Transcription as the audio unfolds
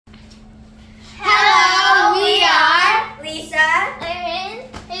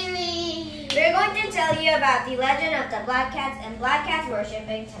the legend of the Black Cats and Black Cats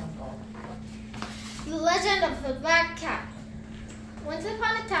Worshipping Temple. The legend of the Black Cat. Once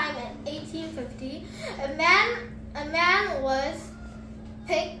upon a time in 1850, a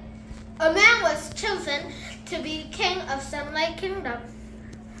man was chosen to be king of Sunlight Kingdom.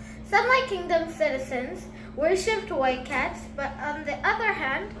 Sunlight Kingdom citizens worshipped white cats, but on the other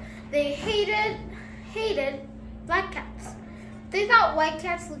hand, they hated black cats. They thought white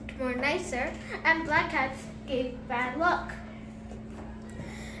cats looked more nicer and black cats gave bad luck.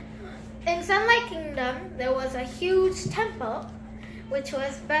 In Sunlight Kingdom, there was a huge temple which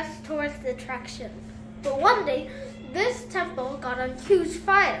was best tourist attraction. But one day, this temple got on huge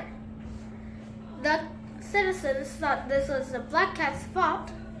fire. The citizens thought this was the black cat's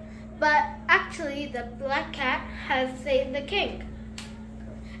fault, but actually the black cat had saved the king.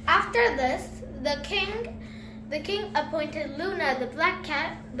 After this, the king appointed Luna, the black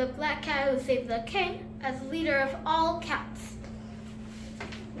cat who saved the king, as leader of all cats.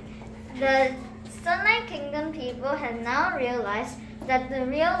 The Sunlight Kingdom people had now realized that the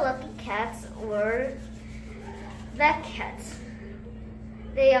real lucky cats were black cats.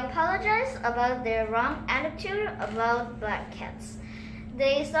 They apologized about their wrong attitude about black cats.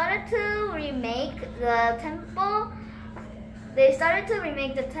 They started to remake the temple. That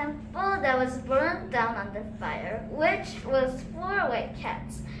was burned down under fire, which was for white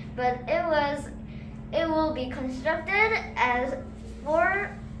cats, but it will be constructed as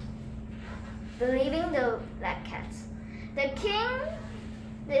for believing the black cats. The king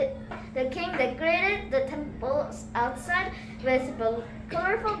decorated the temple outside with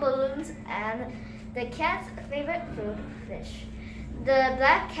colorful balloons and the cat's favorite food, fish. The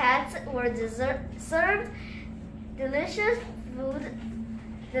black cats were served delicious food,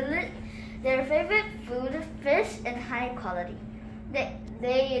 their favorite food, fish, in high quality.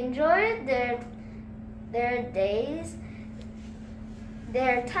 They enjoyed their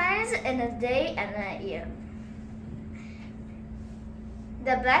times in a day and a year.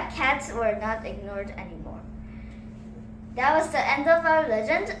 The black cats were not ignored anymore. That was the end of our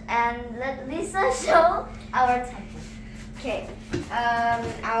legend, and let Lisa show our temple. Okay,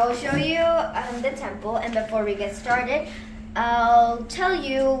 I'll show you the temple, and before we get started, I'll tell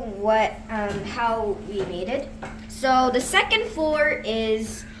you how we made it. So the second floor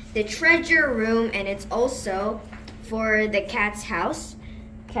is the treasure room, and it's also for the cat's house,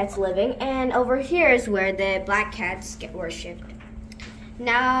 cat's living, and over here is where the black cats get worshipped.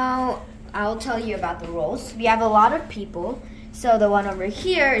 Now, I'll tell you about the roles. We have a lot of people. So the one over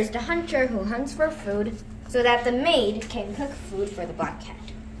here is the hunter who hunts for food so that the maid can cook food for the black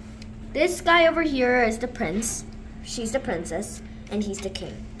cat. This guy over here is the prince. She's the princess, and he's the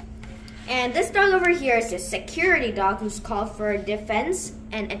king. And this dog over here is the security dog who's called for defense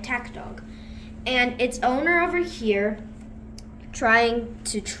and attack dog. And its owner over here trying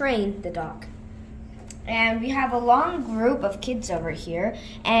to train the dog. And we have a long group of kids over here,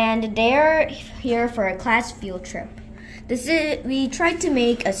 and they're here for a class field trip. We tried to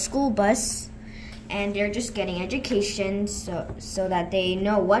make a school bus, and they're just getting education so that they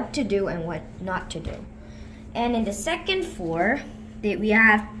know what to do and what not to do. And in the second floor, we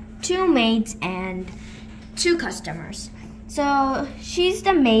have 2 maids and 2 customers. So she's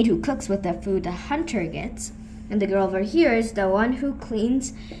the maid who cooks with the food the hunter gets, and the girl over here is the one who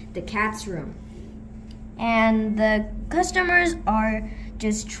cleans the cat's room. And the customers are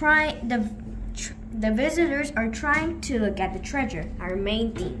just the visitors are trying to look at the treasure, our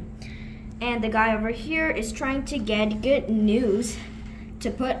main theme. And the guy over here is trying to get good news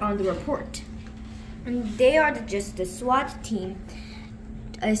to put on the report. And they are just the SWAT team,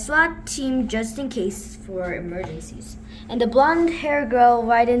 a SWAT team just in case for emergencies. And the blonde hair girl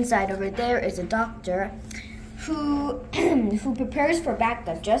right inside over there is a doctor who prepares for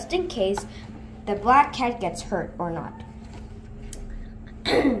backup just in case the black cat gets hurt or not.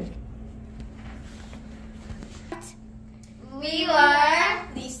 We will